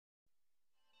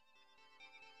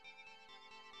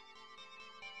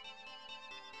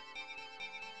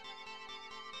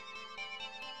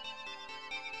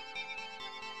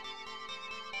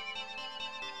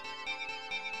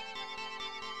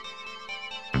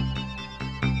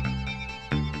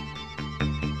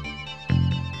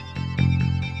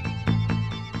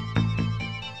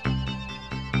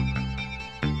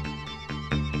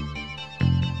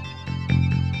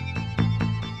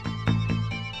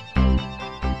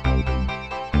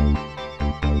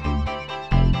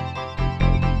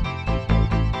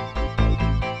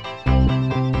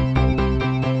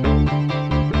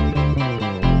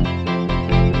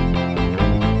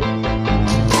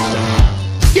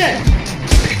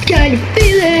Can you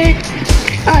feel it?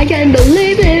 I can't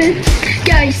believe it.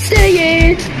 Can you see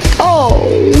it? Oh,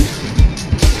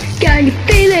 can you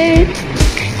feel it?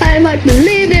 I might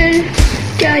believe it.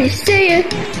 Can you see it?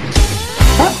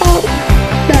 Uh-oh,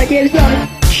 that gives life,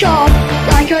 sharp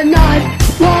like a knife.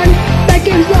 One that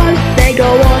gives life, they go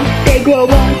on, they grow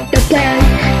on. The plant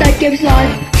that gives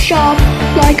life, sharp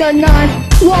like a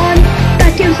knife. One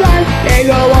that gives life, they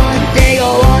go on, they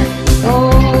go on.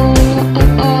 Oh,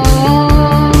 oh, oh.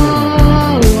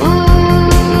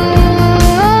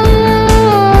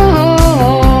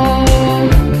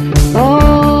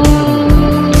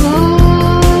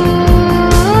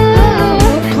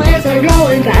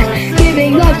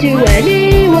 To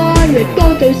anyone with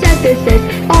photosynthesis,